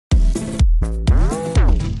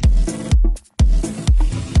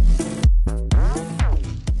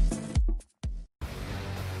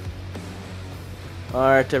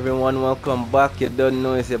Alright everyone, welcome back. You don't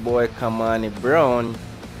know, it's your boy Kamani Brown,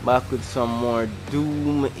 back with some more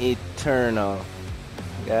Doom Eternal.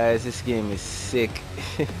 Guys, this game is sick.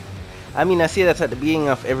 I mean, I say that at the beginning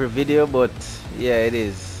of every video, but yeah, it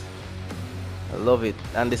is. I love it.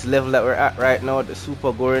 And this level that we're at right now, the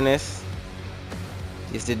super goriness,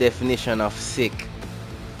 is the definition of sick.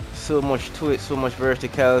 So much to it, so much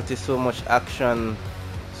verticality, so much action,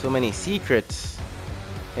 so many secrets.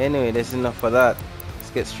 Anyway, that's enough for that.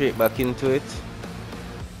 Let's get straight back into it.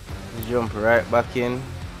 Let's jump right back in.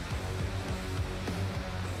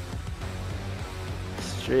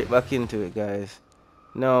 Straight back into it, guys.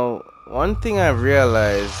 Now, one thing I've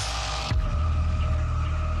realized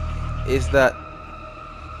is that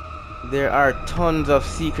there are tons of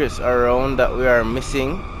secrets around that we are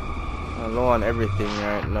missing. I'm low on everything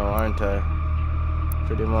right now, aren't I?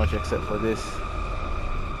 Pretty much, except for this.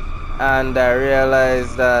 And I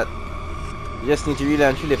realized that you just need to really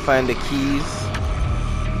and truly find the keys.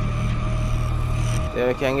 Then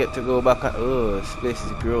we can get to go back and... oh, this place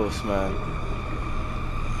is gross, man.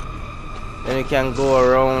 Then we can go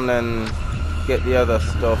around and get the other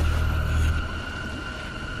stuff.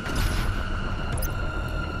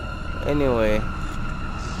 Anyway,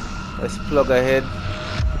 let's plug ahead.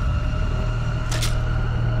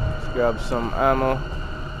 Let's grab some ammo.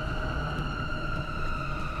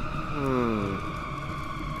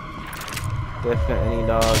 Definitely need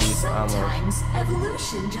all these ammo. Sometimes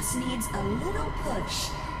evolution just needs a little push.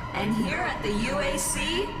 And here at the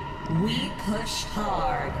UAC, we push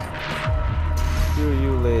hard. Screw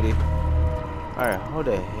you, lady. Alright, how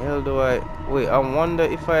the hell do I... wait, I wonder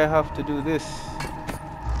if I have to do this.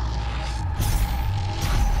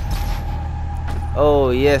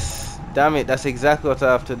 Oh, yes. Damn it, that's exactly what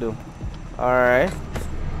I have to do. Alright.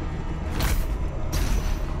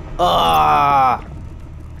 Ah!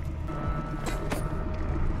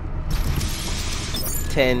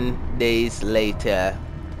 10 days later.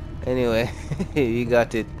 Anyway, we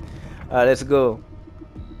got it. Alright, let's go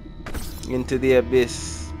into the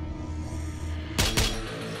abyss.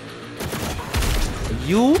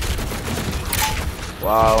 You?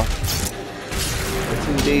 Wow. The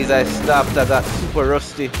 2 days I stopped, I got super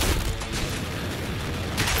rusty.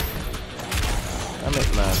 Damn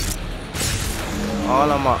it, man.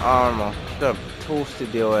 All of my armor. Should have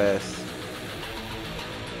toasted your ass.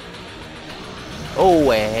 Oh,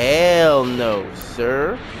 hell no,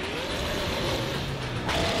 sir.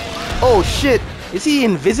 Oh, shit. Is he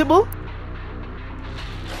invisible?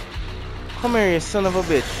 Come here, you son of a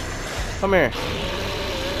bitch. Come here.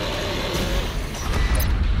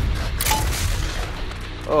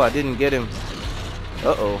 Oh, I didn't get him.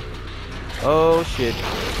 Uh-oh. Oh, shit.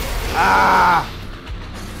 Ah!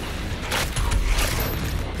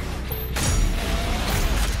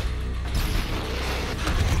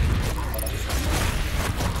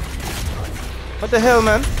 What the hell,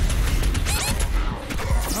 man?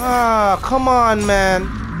 Ah, come on, man.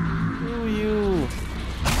 Who you?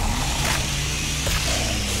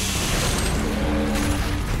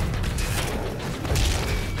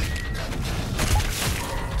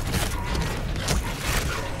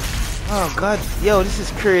 Oh, God. Yo, this is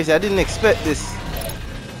crazy. I didn't expect this.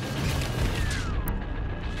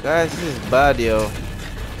 Guys, this is bad, yo.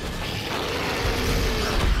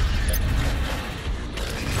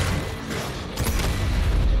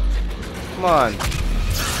 Come on.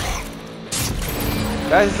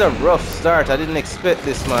 Guys, this is a rough start. I didn't expect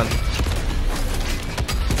this, man.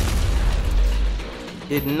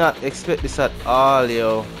 Did not expect this at all,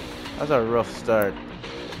 yo. That's a rough start.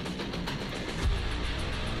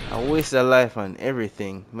 I wasted a life on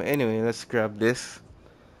everything. But anyway, let's grab this.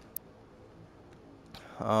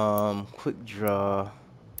 Quick draw.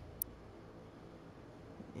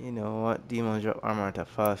 You know what? Demons drop armor at a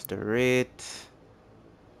faster rate.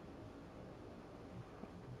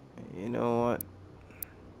 You know what?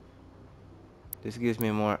 This gives me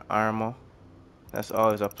more armor. That's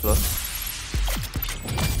always a plus.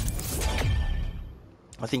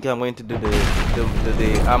 I think I'm going to do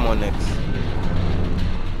the ammo next.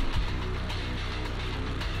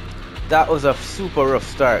 That was a super rough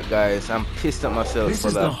start, guys. I'm pissed at myself This for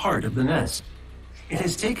is that. the heart of the nest. It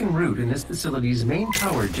has taken root in this facility's main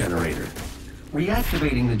power generator.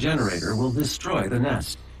 Reactivating the generator will destroy the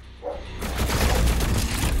nest.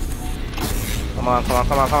 Come on, come on,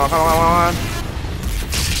 come on, come on, come on, come on.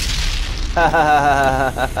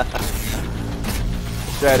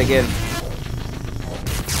 Let's try it again.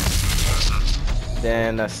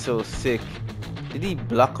 Damn, that's so sick. Did he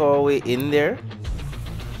block our way in there?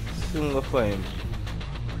 Soon go for him.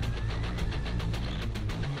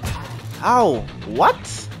 Ow!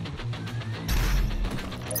 What?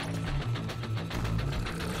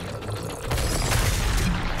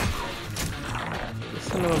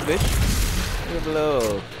 son of a bitch. Good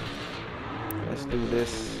blow. Let's do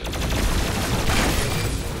this.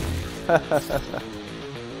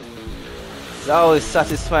 It's always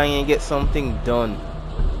satisfying when you get something done.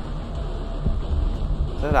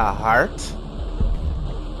 Is that a heart?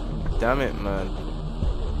 Damn it, man.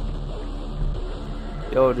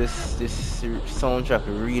 Yo, this soundtrack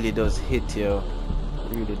really does hit, yo.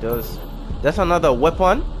 It really does. That's another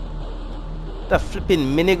weapon? That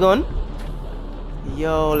flipping minigun?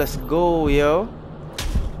 Yo, let's go, yo.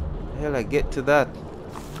 Hell, I get to that.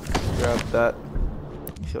 Grab that.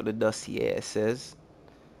 See what the dossier says.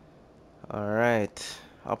 Alright.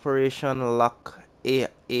 Operation Lock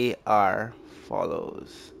AR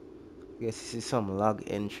follows. Guess this is some log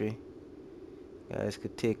entry. You guys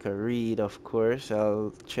could take a read, of course.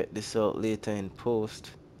 I'll check this out later in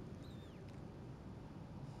post.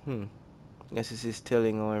 Guess this is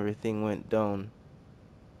telling how everything went down.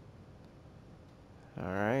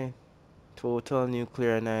 Alright. Total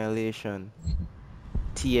nuclear annihilation.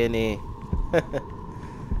 TNA.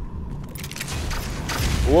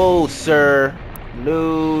 Whoa, sir.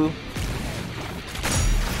 No.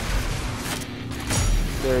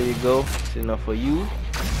 There you go. It's enough for you.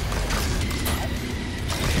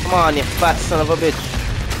 Come on, you fat son of a bitch.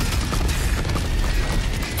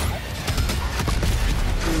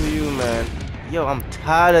 Screw you, man. Yo, I'm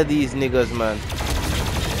tired of these niggas, man.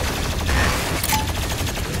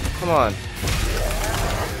 Come on.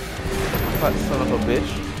 Fat son of a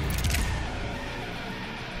bitch.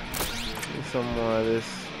 Need some more of this.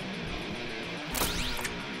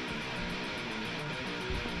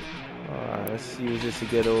 Alright, let's use this to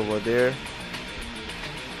get over there.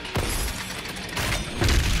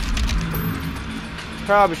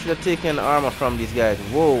 Probably should have taken armor from these guys.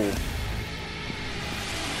 Whoa.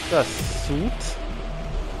 That's a suit?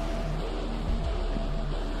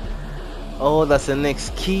 Oh, that's the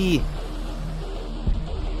next key.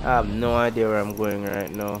 I have no idea where I'm going right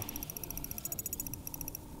now.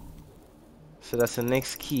 So that's the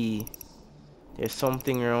next key. There's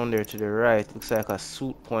something around there to the right. Looks like a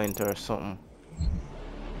suit pointer or something.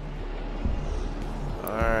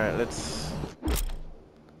 Alright, let's...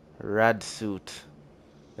 Rad suit.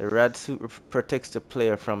 The rad suit protects the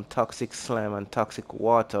player from toxic slime and toxic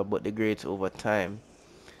water, but degrades over time.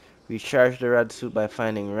 Recharge the rad suit by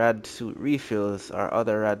finding rad suit refills or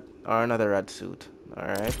another rad suit.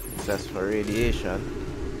 Alright, that's for radiation.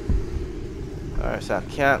 Alright, so I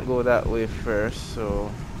can't go that way first, so...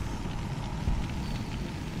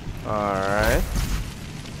 Alright.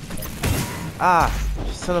 Ah!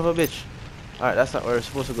 Son of a bitch. Alright, that's not where we're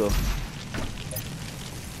supposed to go.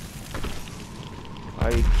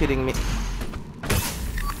 Are you kidding me?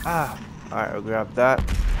 Ah! Alright, I'll grab that.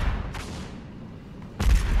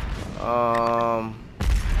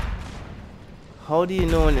 How do you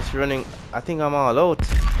know when it's running? I think I'm all out.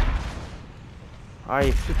 Are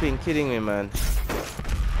you flipping kidding me, man?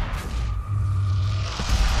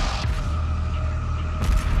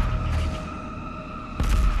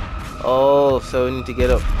 Oh, so we need to get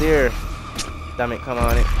up there. Damn it, come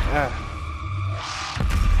on it. Ah.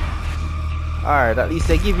 Alright, at least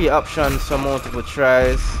they give you options for multiple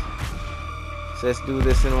tries. So let's do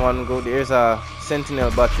this in one go. There's a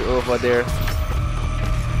sentinel battery over there.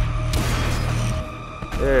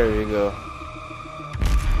 There we go.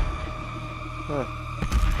 Huh.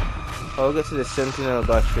 I'll get to the sentinel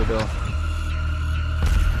battery though.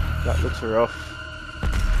 That looks rough.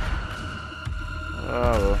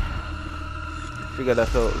 Oh, figure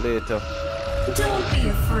that out later. Don't be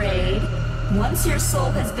afraid. Once your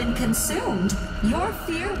soul has been consumed, your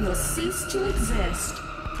fear will cease to exist.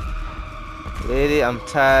 Lady, I'm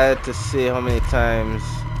tired to say how many times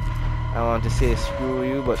I want to say screw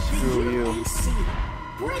you, but screw you. UAC,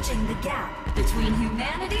 bridging the gap between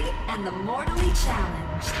humanity and the mortally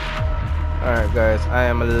challenged. Alright guys, I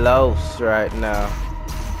am lost right now.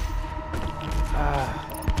 Ah,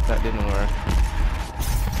 that didn't work.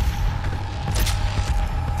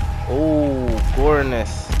 Oh,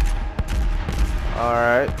 goreness.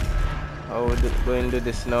 Alright. How we going to do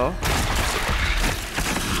this now?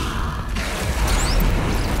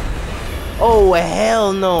 Oh,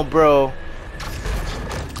 hell no, bro.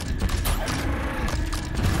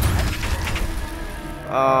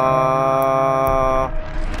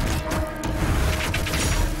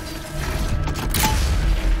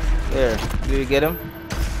 There. Do you get him?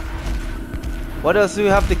 What else do we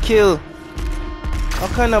have to kill?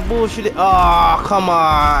 What kind of bullshit? Oh, come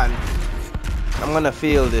on. I'm gonna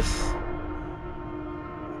fail this.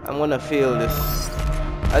 I'm gonna fail this.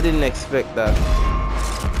 I didn't expect that.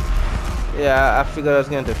 Yeah, I figured I was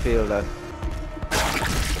going to fail that.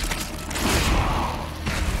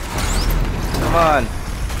 Come on.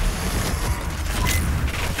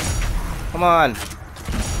 Come on.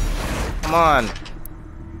 Come on.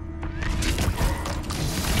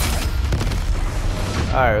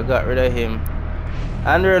 Alright, we got rid of him.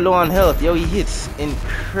 And we're low on health. Yo, he hits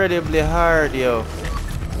incredibly hard, yo.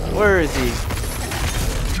 Where is he?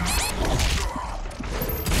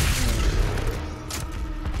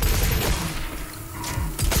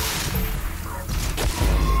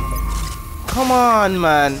 Come on,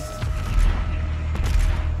 man.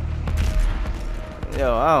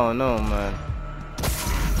 Yo, I don't know, man.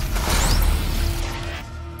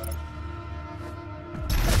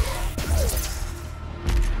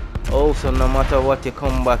 Oh, so no matter what, you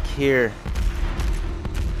come back here.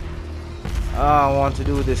 Ah, I want to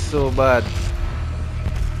do this so bad.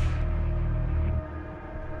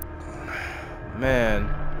 Man,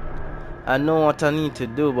 I know what I need to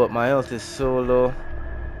do, but my health is so low.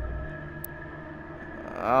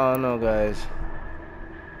 I don't know, guys.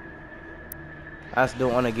 I just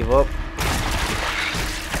don't want to give up.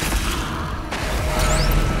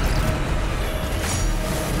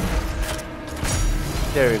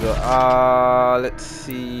 There we go. Let's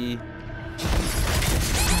see.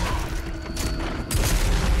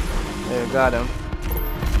 There, got him.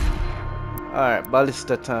 Alright,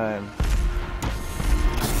 ballista time.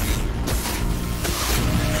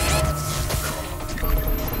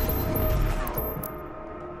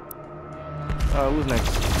 Who's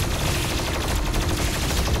next?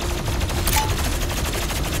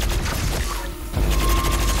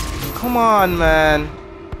 Come on, man.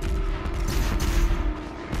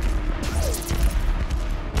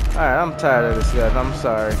 Alright, I'm tired of this, guys. I'm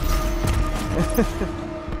sorry.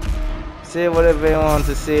 Say whatever you want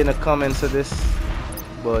to say in the comments of this,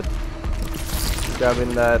 but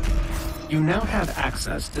grabbing that. You now have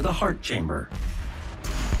access to the heart chamber.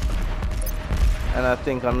 And I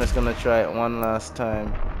think I'm just gonna try it one last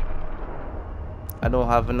time. I don't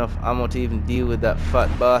have enough ammo to even deal with that fat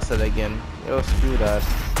bastard again. Yo, screw that.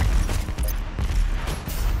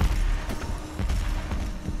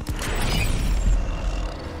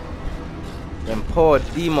 Them poor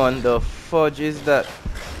demon, the fudge is that?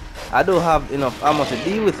 I don't have enough ammo to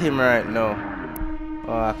deal with him right now.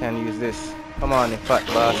 Oh, I can use this. Come on, you fat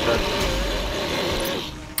bastard.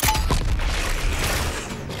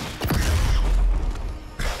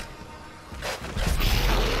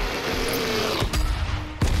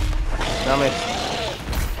 Damn it.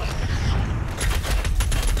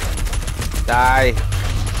 Die.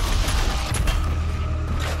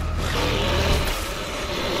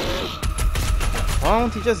 Why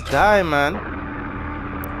don't you just die, man?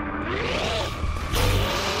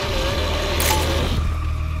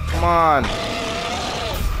 Come on.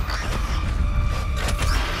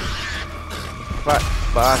 Fat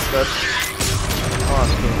bastard. Come on,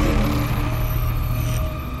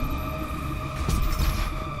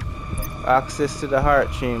 access to the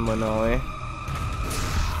heart chamber now, eh?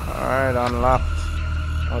 Alright, unlocked.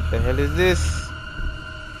 What the hell is this?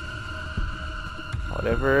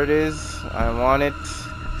 Whatever it is, I want it.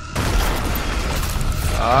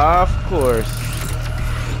 Of course.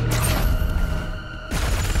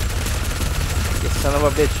 You son of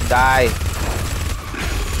a bitch, die.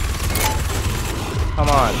 Come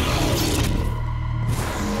on.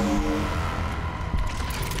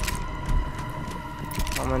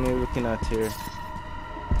 How many are you looking at here?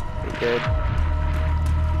 They dead.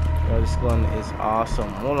 Yo, this gun is awesome.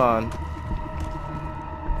 Hold on.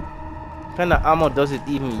 What kind of ammo does it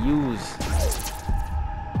even use?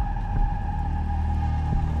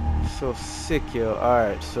 So sick, yo.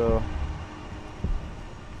 Alright, so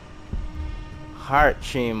heart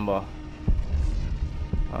chamber.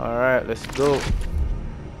 Alright, let's go.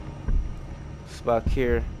 It's back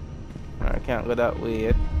here. I can't go that way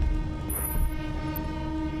yet.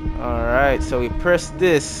 Alright, so we press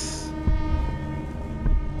this.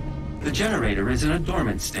 The generator is in a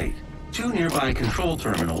dormant state. 2 nearby control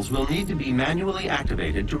terminals will need to be manually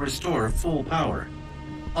activated to restore full power.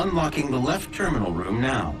 Unlocking the left terminal room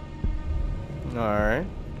now. Alright.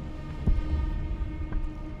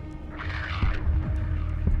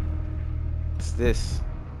 What's this?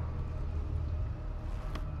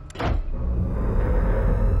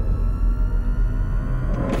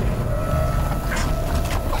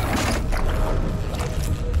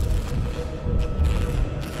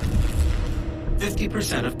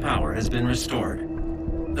 % of power has been restored.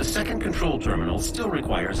 The second control terminal still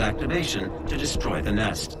requires activation to destroy the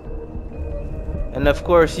nest. And of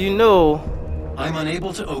course, you know, I'm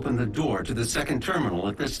unable to open the door to the second terminal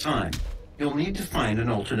at this time. You'll need to find an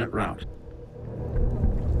alternate route.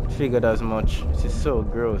 Figured as much. This is so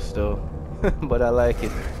gross though. But I like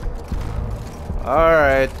it.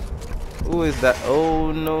 Alright. Who is that?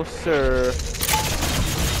 Oh no, sir.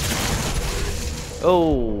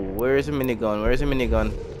 Oh, where is the minigun? Where is the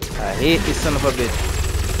minigun? I hate this son of a bitch.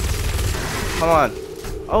 Come on.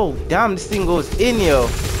 Oh, damn, this thing goes in, yo.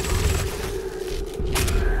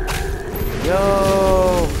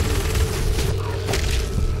 Yo.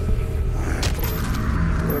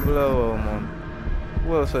 Below, man.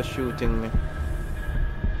 Who else was shooting me?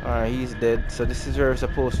 Alright, he's dead. So this is where we're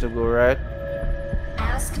supposed to go, right?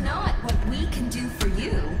 Ask not what we can do for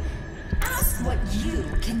you. Ask what you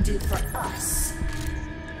can do for us.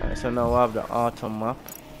 Alright, so now we have the auto map.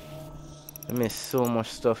 I missed so much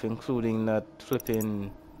stuff, including that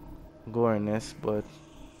flipping goriness, but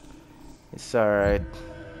it's alright.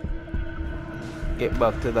 Get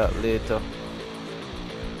back to that later.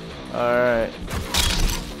 Alright.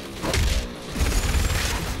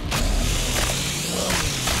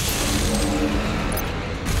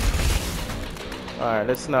 Alright,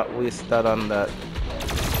 let's not waste that on that.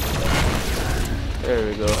 There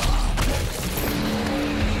we go.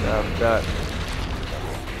 Grab that.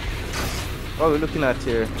 What are we looking at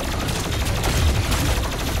here?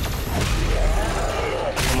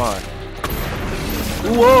 Come on.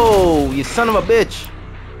 Whoa, you son of a bitch!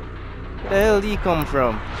 Where the hell did he come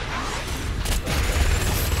from?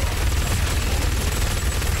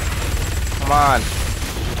 Come on.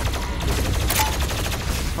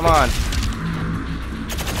 Come on.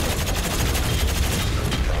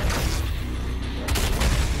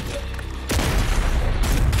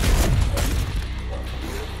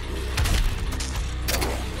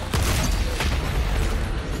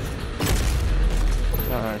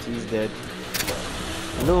 Alright, he's dead.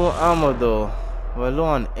 Low ammo though. We're low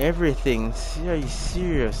on everything. Are you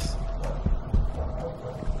serious?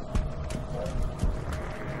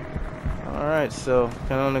 Alright, so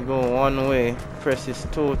can only go one way. Press this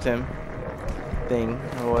totem thing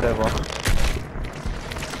or whatever.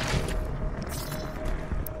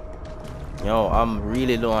 Yo, I'm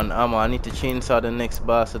really low on ammo. I need to chainsaw the next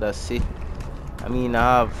boss, so that's it. I mean,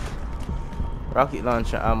 I have rocket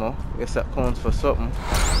launcher ammo. Guess that counts for something.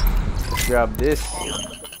 Let's grab this.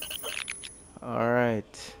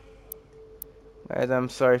 Alright. Guys, I'm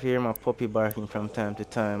sorry if you hear my puppy barking from time to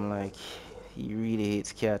time. Like, he really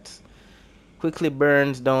hates cats. Quickly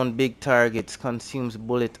burns down big targets. Consumes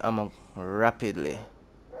bullet ammo rapidly.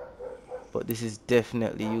 But this is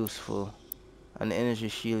definitely useful. And the energy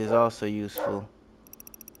shield is also useful.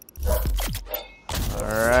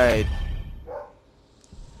 Alright.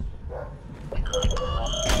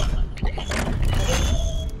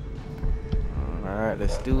 Alright,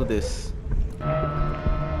 let's do this.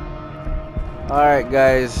 Alright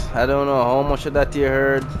guys, I don't know how much of that you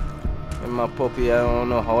heard in my puppy. I don't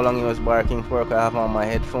know how long he was barking for, because I have on my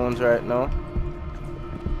headphones right now.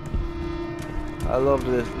 I love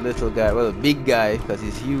this little guy, well, big guy, because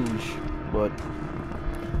he's huge, but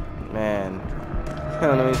man, I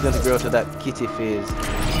don't know, he's going to grow to that kitty phase.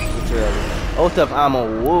 Literally. Out of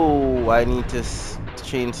ammo. Whoa, I need to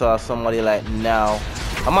chainsaw somebody like now.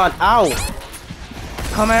 Come on, ow!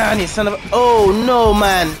 Come on, you son of a... Oh no,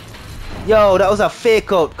 man! Yo, that was a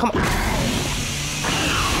fake out. Come on.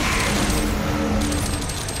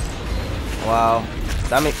 Wow.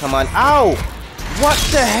 Damn it, come on. Ow! What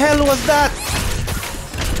the hell was that?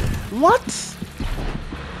 What?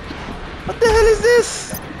 What the hell is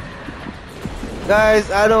this?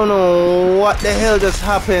 Guys, I don't know what the hell just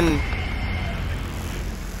happened.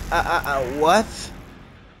 What?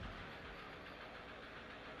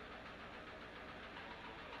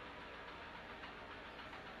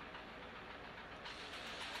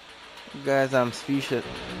 Guys, I'm speechless.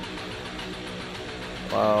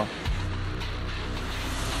 Wow.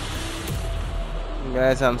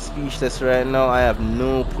 Guys, I'm speechless right now. I have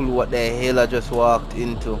no clue what the hell I just walked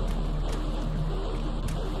into.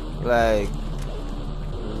 Like,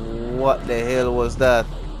 what the hell was that?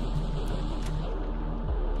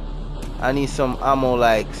 I need some ammo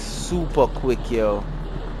like super quick, yo.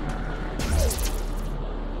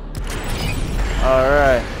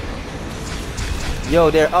 Alright. Yo,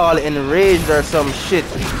 they're all enraged or some shit.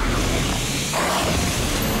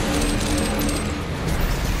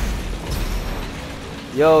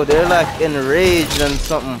 Yo, they're like enraged and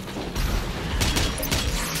something.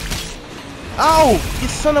 Ow! You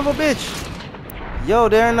son of a bitch! Yo,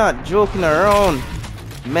 they're not joking around,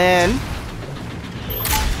 man.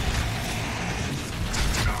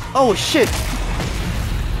 Oh shit!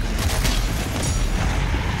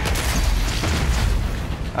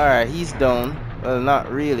 Alright, he's down. Well,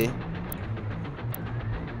 not really.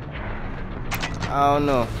 I don't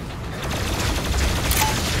know.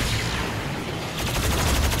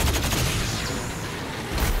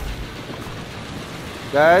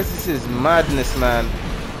 Guys, this is madness, man.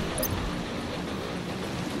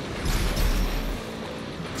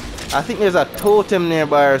 I think there's a totem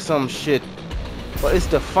nearby or some shit. But it's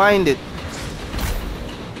to find it.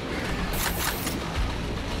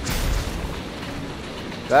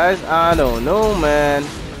 Guys, I don't know, man.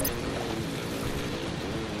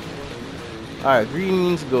 Alright, green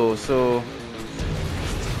means go, so...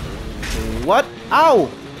 What? Ow!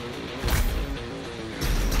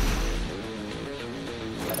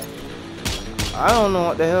 I don't know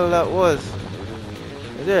what the hell that was.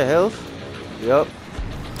 Is there health? Yup.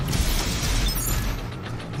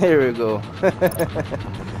 There we go.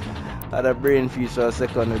 Had a brain freeze for a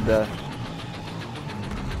second with that.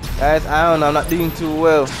 Guys, I don't know, I'm not doing too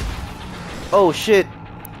well. Oh shit.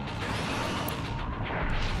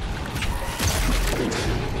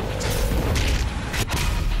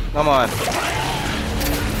 Come on.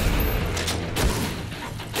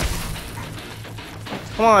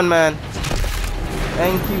 Come on, man.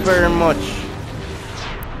 Thank you very much.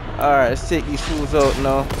 Alright, let's take these fools out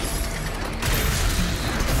now.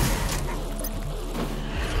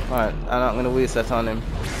 Alright, I'm not gonna waste that on him.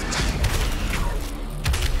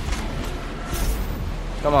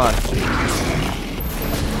 Come on.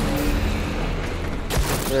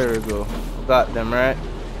 There we go. Got them, right?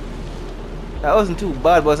 That wasn't too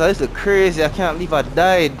bad, but I was crazy. I can't believe I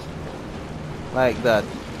died like that.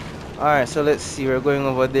 Alright, so let's see. We're going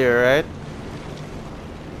over there, right?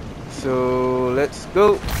 So let's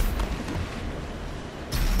go.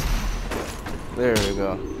 There we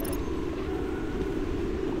go.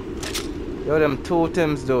 Yo, them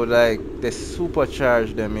totems though, like they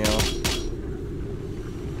supercharge them, yo.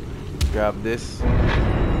 Grab this.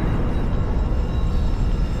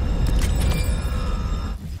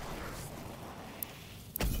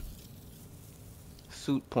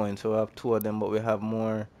 Suit points, so we have 2 of them, but we have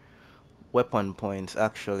more weapon points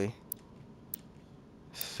actually.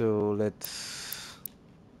 So let's...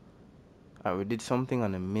 Alright, we did something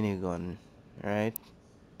on the minigun, right?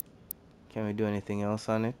 Can we do anything else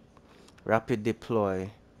on it? Rapid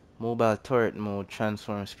deploy. Mobile turret mode,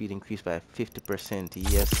 transform speed increased by 50%.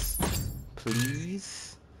 Yes,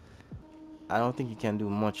 please. I don't think you can do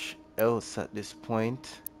much else at this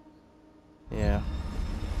point. Yeah.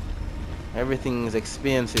 Everything is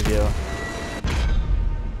expensive, yo.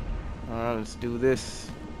 Alright, let's do this.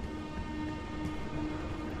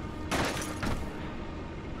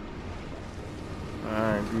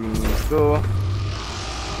 Alright, green, let's go.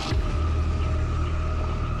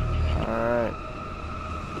 Alright.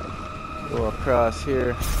 Go across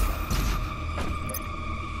here.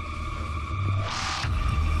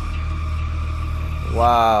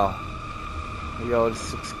 Wow. Yo,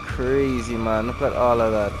 this looks crazy, man. Look at all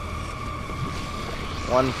of that.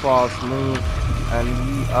 One false move and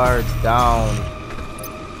we are down.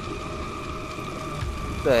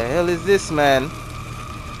 What the hell is this, man?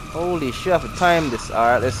 Holy shit, I have to time this.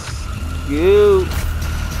 Alright, let's go.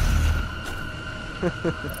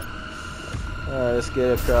 Alright, let's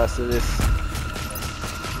get across to this.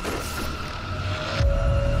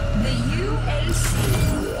 The UAC.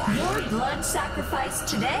 Your blood sacrifice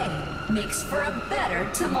today makes for a better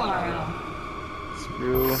tomorrow.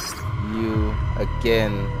 Screw you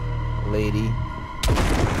again, lady.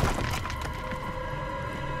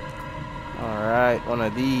 Alright, one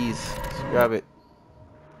of these. Let's grab it.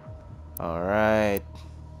 Alright.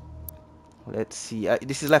 Let's see.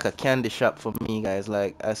 This is like a candy shop for me, guys.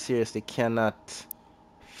 Like, I seriously cannot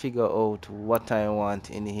figure out what I want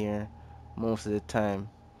in here most of the time.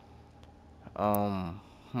 Wow.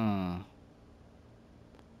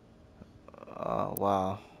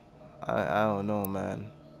 I don't know,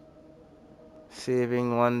 man.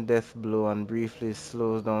 Saving 1 death blow and briefly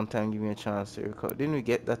slows down time, give me a chance to recover. Didn't we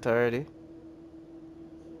get that already?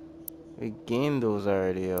 We gained those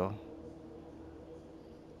already, yo.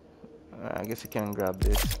 I guess we can grab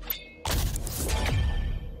this.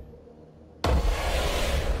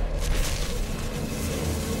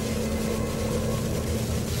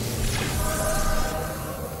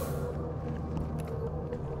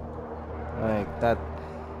 Like that.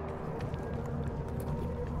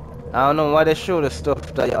 I don't know why they show the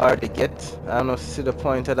stuff that you already get. I don't know, see the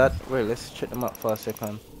point of that. Wait, let's check them out for a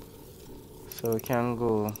second. So we can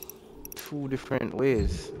go 2 different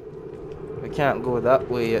ways. We can't go that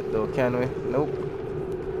way yet though, can we? Nope.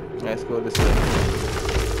 Let's go this way.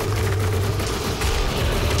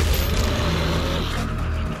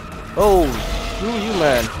 Oh, screw you,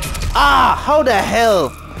 man. Ah, how the hell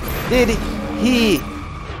did he?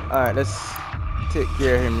 Alright, let's take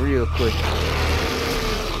care of him real quick.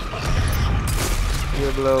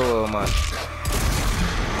 You blow, oh man.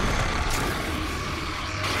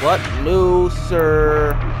 What? No,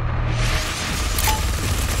 sir.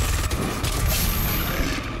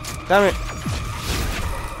 Damn it.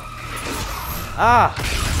 Ah.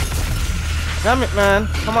 Damn it, man.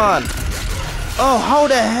 Come on. Oh, how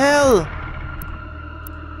the hell?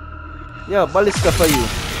 Yo, ballista for you.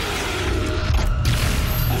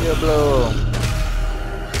 Yo, blow.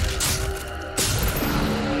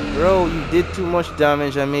 Bro, you did too much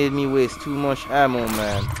damage and made me waste too much ammo,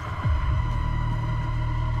 man.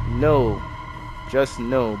 No. Just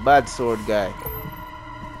no. Bad sword guy.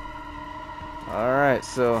 Alright,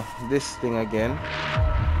 so this thing again.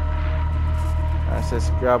 Let's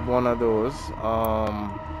just grab one of those.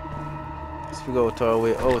 Let's figure out our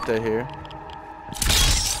way out of here.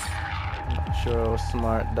 Not sure how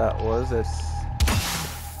smart that was. It's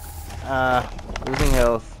losing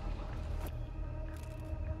health.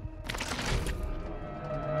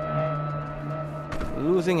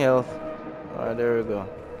 Losing health. Alright, there we go.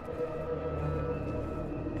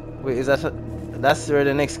 Wait, is that's where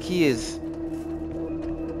the next key is?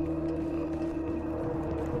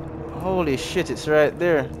 Holy shit, it's right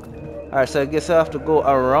there. Alright, so I guess I have to go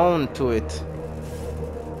around to it.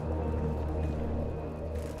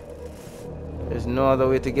 There's no other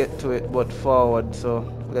way to get to it but forward, so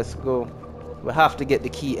let's go. We have to get the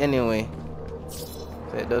key anyway,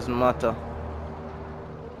 so it doesn't matter.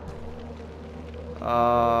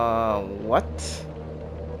 What?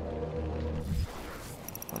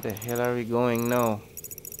 Where the hell are we going now?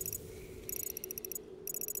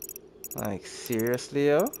 Like, seriously,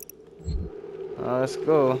 yo? Let's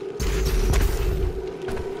go.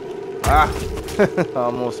 Ah!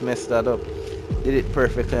 Almost messed that up. Did it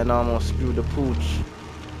perfectly and almost screwed the pooch.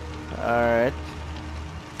 Alright.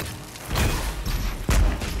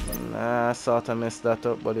 Nah, I sort of messed that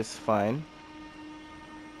up, but it's fine.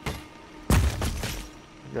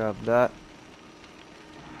 Grab that.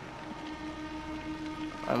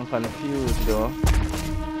 I'm confused though.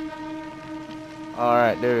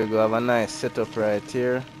 Alright, there we go. I have a nice setup right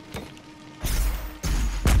here.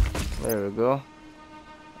 There we go.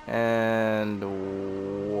 And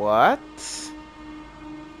what?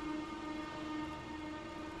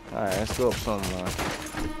 Alright, let's go up some more.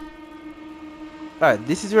 Alright,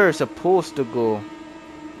 this is where it's supposed to go.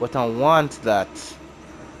 But I want that.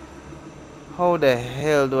 How the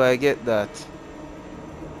hell do I get that?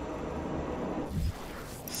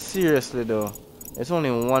 Seriously though. There's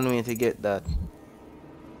only one way to get that.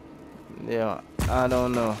 Yeah, I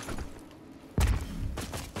don't know.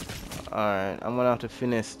 Alright, I'm gonna have to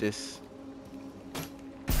finish this.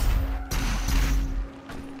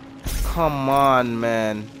 Come on,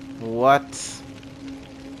 man. What?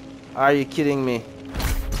 Are you kidding me?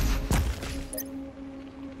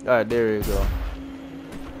 Alright, there you go.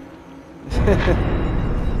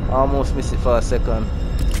 Almost missed it for a second.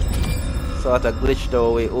 Sort of glitched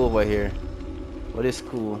our way over here. But it's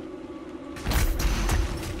cool.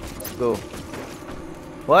 Let's go.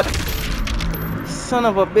 What? Son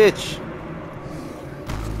of a bitch.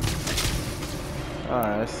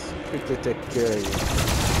 Alright, let's quickly take care of you.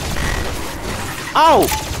 Ow!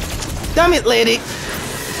 Damn it, lady!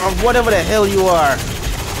 Or whatever the hell you are.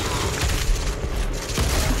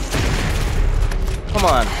 Come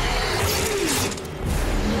on.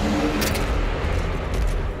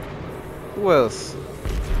 Who else?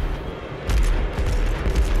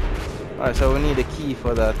 Alright, so we need a key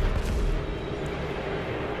for that.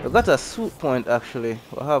 We got a suit point actually.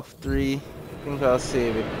 We'll have 3. I think I'll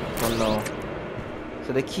save it for now.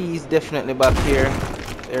 So the key is definitely back here.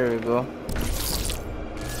 There we go.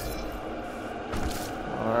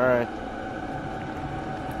 Alright.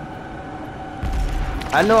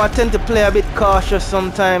 I know I tend to play a bit cautious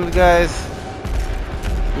sometimes, guys.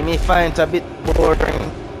 You may find it a bit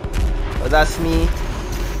boring. But that's me.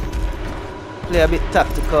 Play a bit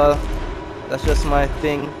tactical. That's just my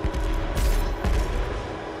thing.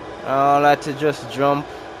 I like to just jump.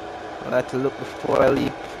 I like to look before I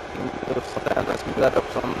leap. Sometimes I screw that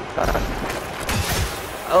up sometimes.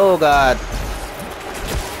 Oh god.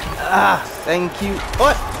 Ah, thank you.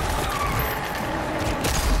 What?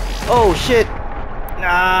 Oh shit.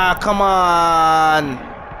 Nah, come on.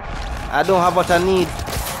 I don't have what I need.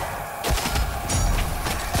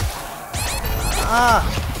 Ah.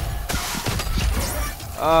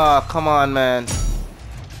 Ah, come on, man.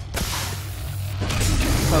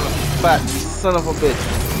 Son of a bitch.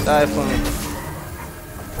 Die for me.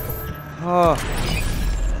 Oh.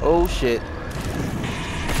 Oh shit.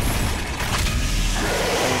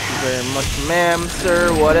 Thank you very much, ma'am,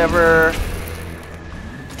 sir, whatever.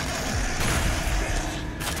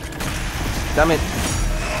 Damn it.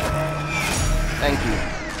 Thank you.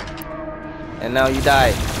 And now you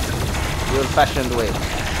die. the old-fashioned way.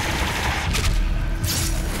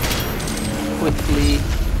 Quickly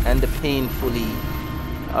and painfully.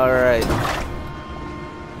 Alright.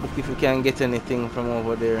 Look if we can get anything from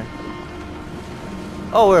over there.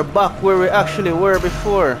 Oh, we're back where we actually were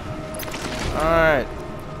before. Alright.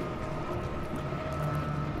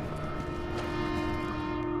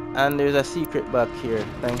 And there's a secret back here.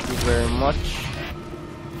 Thank you very much.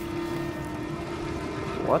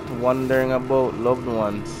 What? Wondering about loved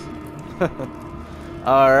ones.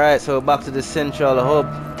 Alright, so back to the central hub.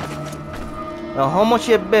 Now how much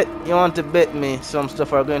you want to bet me some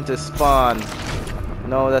stuff are going to spawn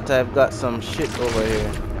now that I've got some shit over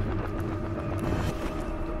here?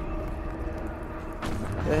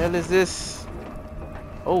 The hell is this?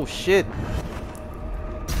 Oh shit.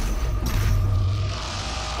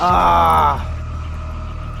 Ah.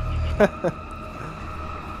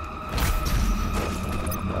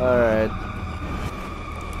 Alright.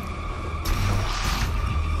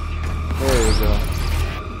 There we go.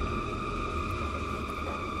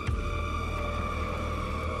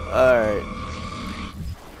 Alright.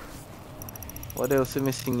 What else is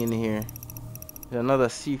missing in here? There's another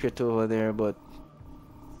secret over there, but...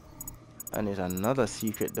 And there's another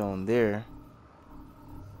secret down there.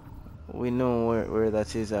 We know where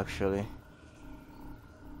that is actually.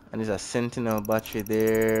 And there's a sentinel battery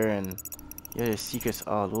there, and yeah, there's secrets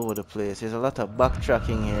all over the place. There's a lot of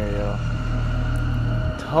backtracking here, yo.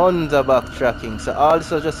 Tons of backtracking. So all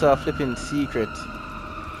this is just a flipping secret.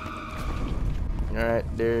 Alright,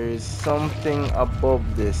 there is something above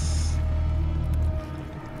this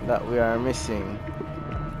that we are missing.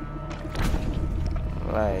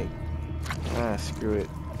 Like, screw it.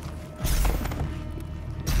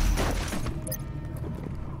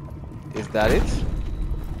 Is that it?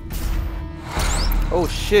 Oh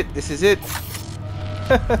shit, this is it.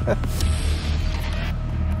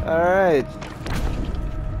 Alright.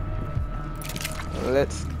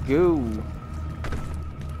 Let's go.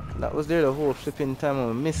 That was there the whole flipping time.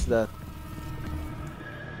 I missed that.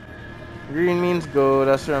 Green means go.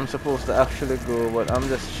 That's where I'm supposed to actually go, but I'm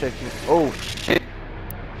just checking. Oh shit.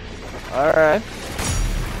 Alright.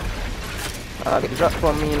 Get dropped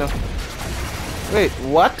on me, you know. Wait,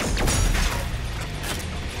 what?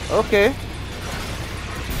 Okay.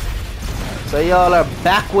 So y'all are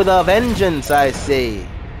back with a vengeance, I say.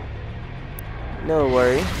 No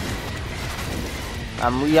worry.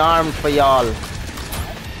 I'm rearmed for y'all.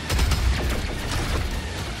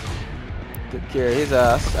 Took care of his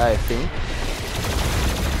ass, I think.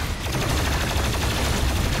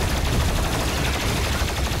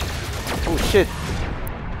 Oh shit.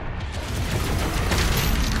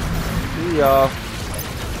 See y'all.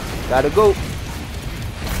 Gotta go.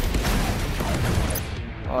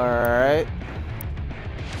 Alright.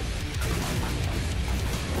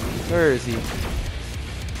 Where is he?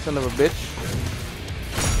 Son of a bitch.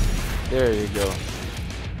 There you go.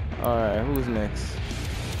 Alright, who's next?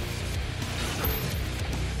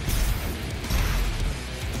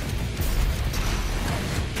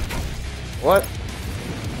 What?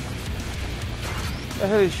 The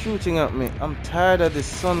hell is shooting at me? I'm tired of this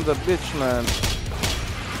son of a bitch, man.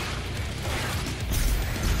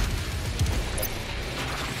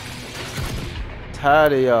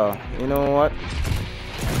 Tired of y'all. You know what?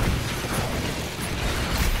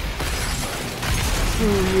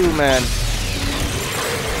 Screw you, man.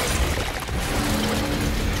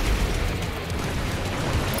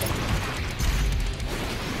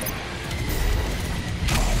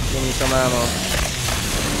 Give me some ammo.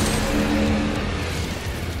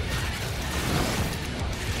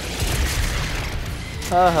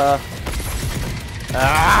 Haha.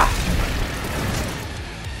 Ah!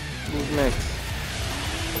 Who's next?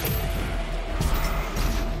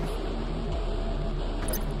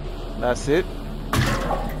 That's it.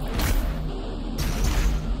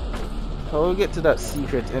 How do we get to that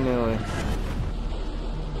secret anyway?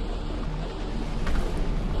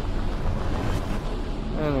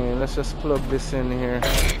 Anyway, let's just plug this in here.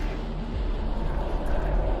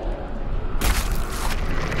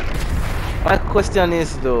 My question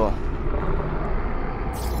is though,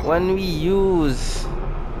 when we use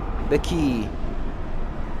the key,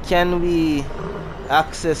 can we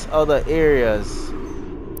access other areas?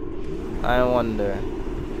 I wonder.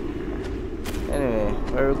 Anyway,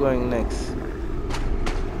 where are we going next?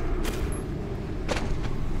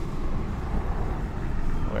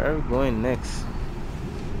 Where are we going next?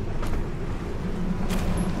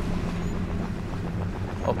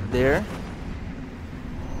 Up there?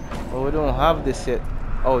 Oh, we don't have this yet.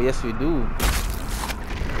 Oh, yes we do.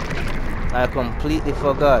 I completely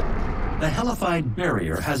forgot. The hellified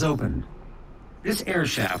barrier has opened. This air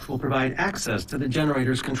shaft will provide access to the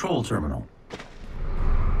generator's control terminal.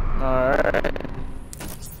 Alright.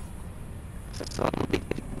 Some big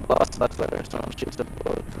boss battle or some shit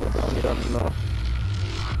about. I don't know.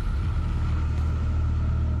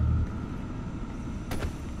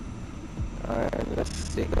 Alright,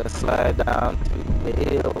 let's take a slide down to the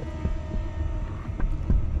hill.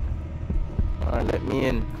 Alright, let me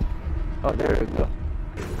in. Oh, there we go.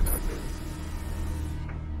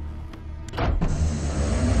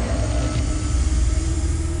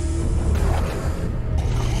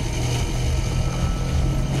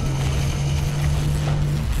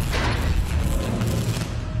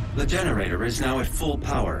 The generator is now at full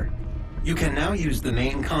power. You can now use the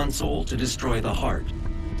main console to destroy the heart.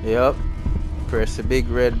 Yep. Press the big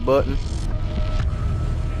red button.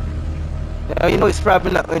 Now you know it's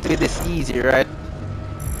probably not going to be this easy, right?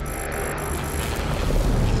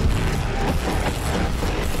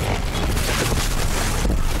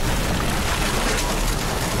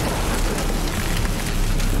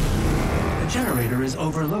 The generator is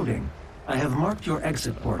overloading. I have marked your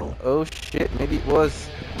exit portal. Oh shit, maybe it was.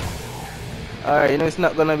 Alright, you know it's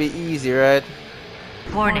not gonna be easy, right?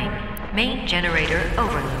 Warning, main generator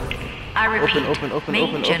overload. I repeat, open,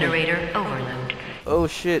 main generator overload. Oh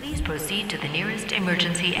shit. Please proceed to the nearest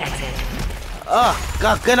emergency exit. Ah,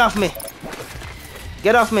 God, get off me!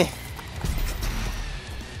 Get off me!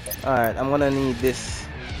 Alright, I'm gonna need this.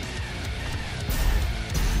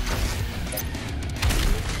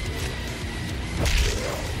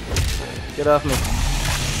 Get off me.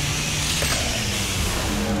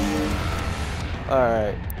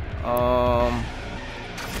 Alright.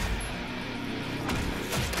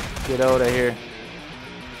 Get out of here.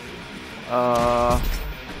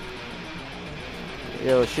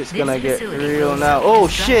 Yo, shit's gonna get real now. Oh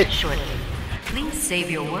shit! Shortly. Please save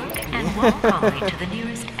your work and walk calmly to the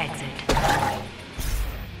nearest exit.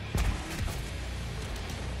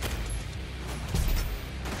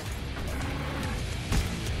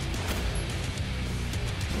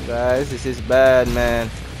 Guys, this is bad, man.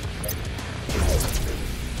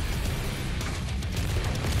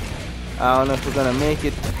 I don't know if we're gonna make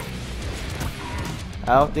it.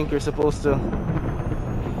 I don't think you're supposed to.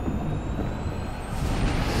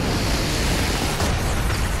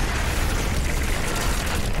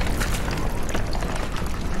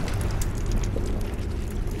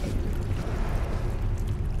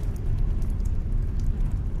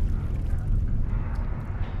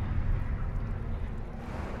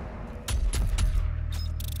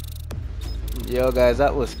 Yo guys,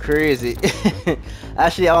 that was crazy.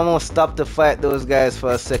 Actually, I almost stopped to fight those guys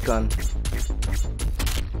for a second.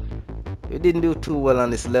 We didn't do too well on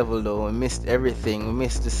this level though. We missed everything. We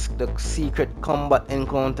missed the secret combat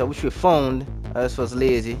encounter which we found. I just was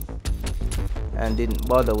lazy and didn't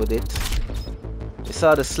bother with it. We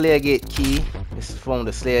saw the Slayer Gate key. We found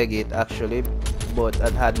the Slayer Gate actually, but I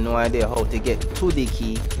had no idea how to get to the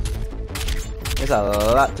key. There's a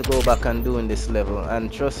lot to go back and do in this level,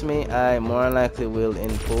 and trust me, I more likely will in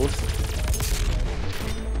post.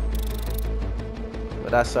 But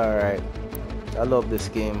that's alright. I love this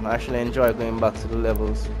game. I actually enjoy going back to the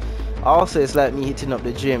levels. Also, it's like me hitting up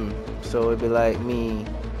the gym, so it'd be like me,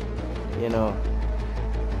 you know,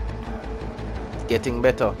 getting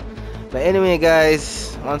better. But anyway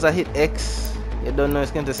guys, once I hit X, you don't know it's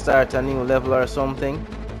going to start a new level or something.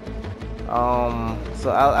 So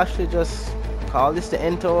I'll actually just call this the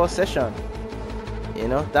end to our session. You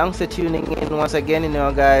know, thanks for tuning in once again. You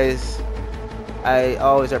know guys, I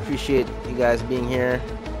always appreciate you guys being here,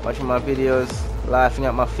 watching my videos, laughing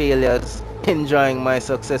at my failures, enjoying my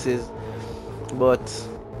successes. But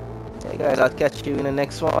hey guys, I'll catch you in the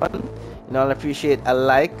next one. You know, I'll appreciate a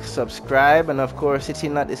like, subscribe, and of course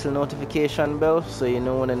hitting that little notification bell so you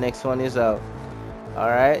know when the next one is out.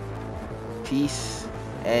 Alright, peace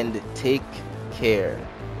and take care.